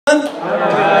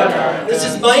Hi. This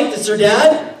is Mike. This is her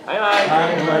dad.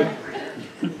 Hi.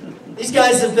 These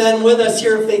guys have been with us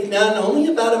here at Faith Mountain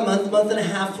only about a month and a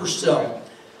half or so.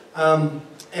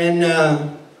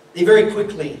 They very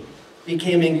quickly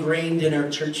became ingrained in our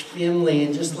church family.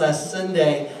 And just last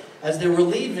Sunday, as they were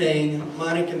leaving,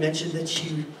 Monica mentioned that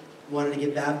she wanted to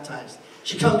get baptized.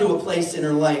 She come to a place in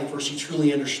her life where she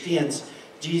truly understands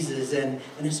Jesus and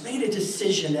has made a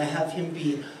decision to have him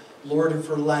be Lord of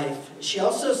her life. She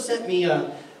also sent me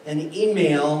an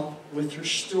email with her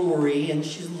story, and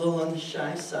she's a little on the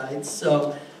shy side,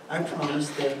 so I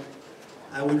promised that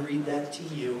I would read that to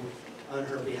you on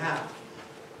her behalf.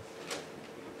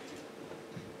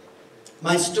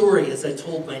 My story, as I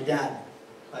told my dad,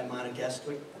 by Monica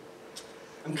Estwick.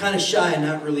 I'm kind of shy and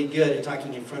not really good at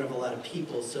talking in front of a lot of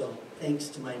people, so thanks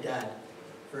to my dad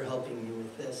for helping me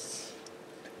with this.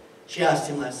 She asked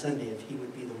him last Sunday if he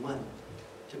would be the one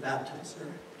to baptize her.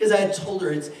 Because I had told her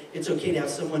it's okay to have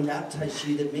someone baptize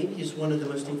you that maybe is one of the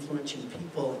most influential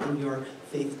people in your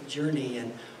faith journey.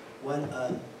 And what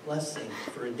a blessing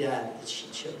for a dad that she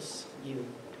chose you.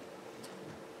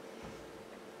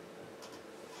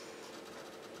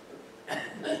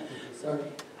 Sorry.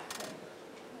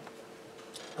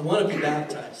 I want to be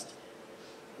baptized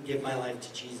and give my life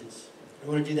to Jesus. I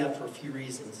want to do that for a few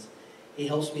reasons. He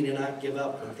helps me to not give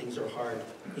up when things are hard.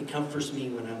 He comforts me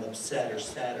when I'm upset or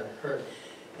sad or hurt.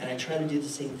 And I try to do the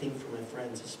same thing for my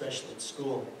friends, especially at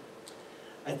school.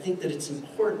 I think that it's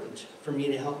important for me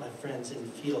to help my friends and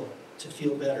to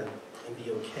feel better and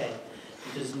be okay.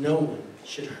 Because no one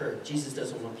should hurt. Jesus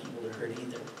doesn't want people to hurt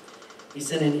either. He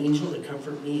sent an angel to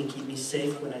comfort me and keep me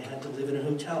safe when I had to live in a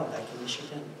hotel back in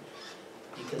Michigan.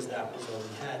 Because that was all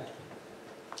we had.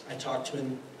 I talked to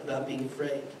him about being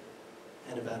afraid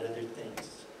and about other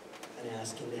things, and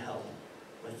asking to help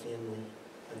my family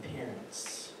and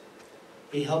parents.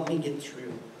 He helped me get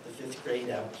through the 5th grade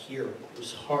out here. It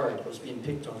was hard. I was being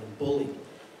picked on and bullied,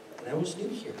 and I was new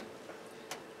here.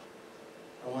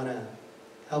 I want to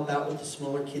help out with the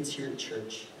smaller kids here at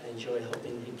church. I enjoy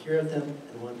helping take care of them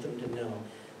and want them to know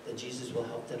that Jesus will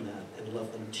help them out and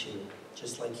love them too,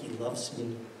 just like he loves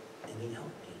me and he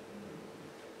helped me.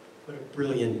 What a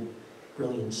brilliant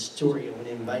story. I want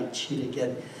to invite you to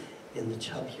get in the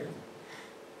tub here.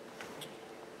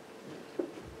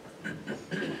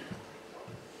 There you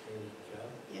go.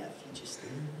 Yeah, if you just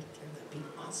lean right there, that'd be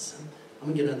awesome. I'm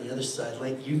going to get on the other side,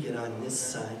 like you get on this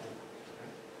side.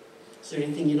 Is there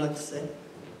anything you'd like to say?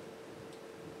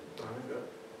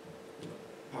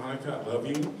 Monica, I love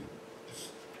you.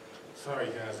 Sorry,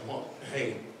 guys.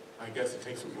 Hey, I guess it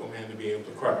takes a real man to be able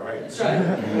to cry, right? That's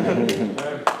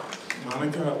right.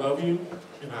 Monica, I love you,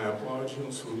 and I applaud you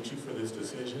and salute you for this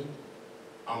decision.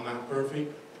 I'm not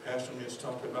perfect. Pastor Mitch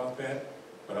talked about that,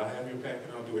 but I have your back,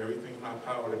 and I'll do everything in my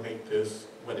power to make this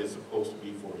what it's supposed to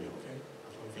be for you, okay?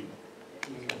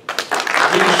 I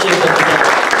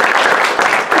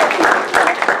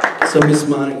love you. So, Miss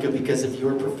Monica, because of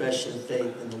your profession of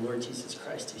faith in the Lord Jesus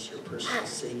Christ is your personal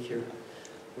Savior,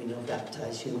 we now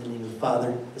baptize you in the name of the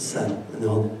Father, the Son, and the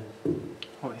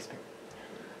Holy Spirit.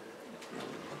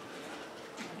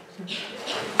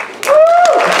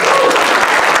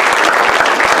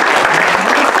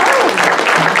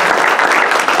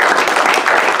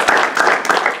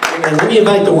 And let me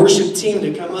invite the worship team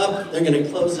to come up. They're going to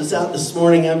close us out this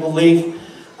morning, I believe.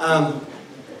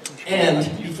 And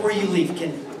before you leave,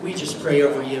 can we just pray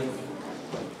over you?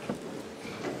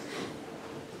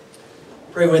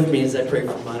 Pray with me as I pray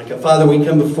for Monica. Father, we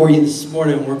come before you this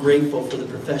morning. We're grateful for the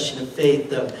profession of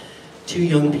faith of 2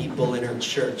 young people in our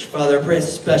church. Father, I pray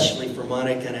especially for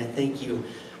Monica, and I thank you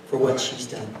for what she's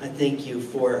done. I thank you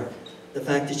for the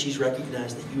fact that she's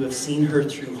recognized that you have seen her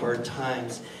through hard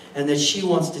times, and that she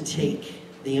wants to take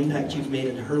the impact you've made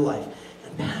in her life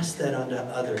and pass that on to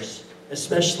others,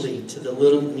 especially to the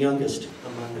little youngest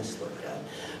among us, Lord God.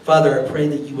 Father, I pray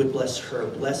that you would bless her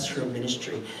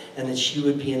ministry, and that she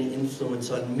would be an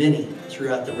influence on many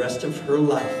throughout the rest of her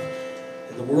life.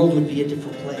 And the world would be a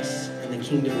different place, and the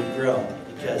kingdom would grow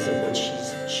because of what she's